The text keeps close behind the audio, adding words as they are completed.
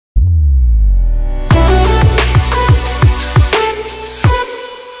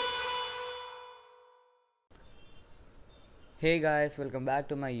Hey guys, welcome back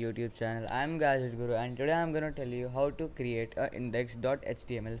to my YouTube channel. I'm Gadget Guru and today I'm gonna tell you how to create a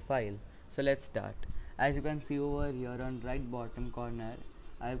index.html file. So let's start. As you can see over here on right bottom corner,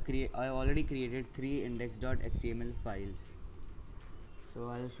 I already created 3 index.html files. So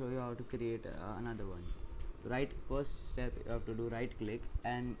I'll show you how to create another one. First step you have to do right click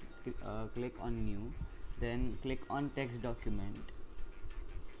and click on new, then click on text document.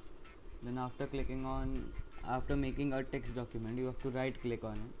 Then after making a text document, you have to right click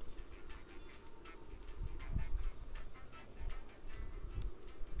on it.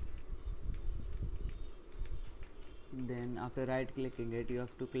 Then after right clicking it, you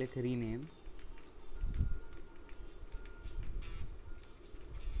have to click rename.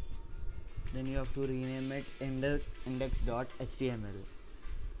 Then you have to rename it index.html.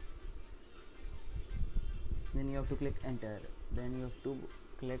 Then you have to click enter. Then you have to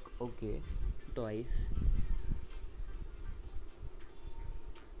click OK twice.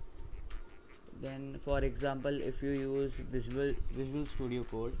 Then for example, if you use Visual Studio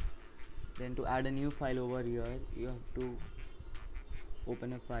Code, then to add a new file over here, you have to open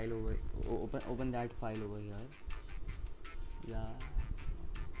that file over here.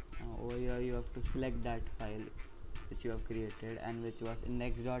 Over here you have to select that file which you have created and which was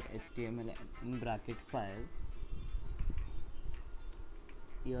index.html in bracket file.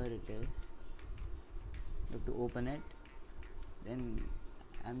 Here it is. You have to open it. Then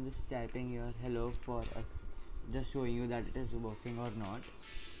I'm just typing here hello for us, just showing you that it is working or not.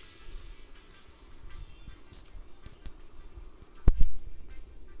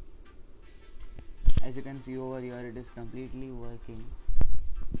 As you can see over here, it is completely working.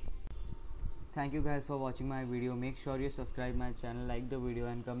 Thank you guys for watching my video. Make sure you subscribe my channel, like the video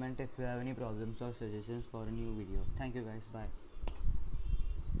and comment if you have any problems or suggestions for a new video. Thank you guys. Bye.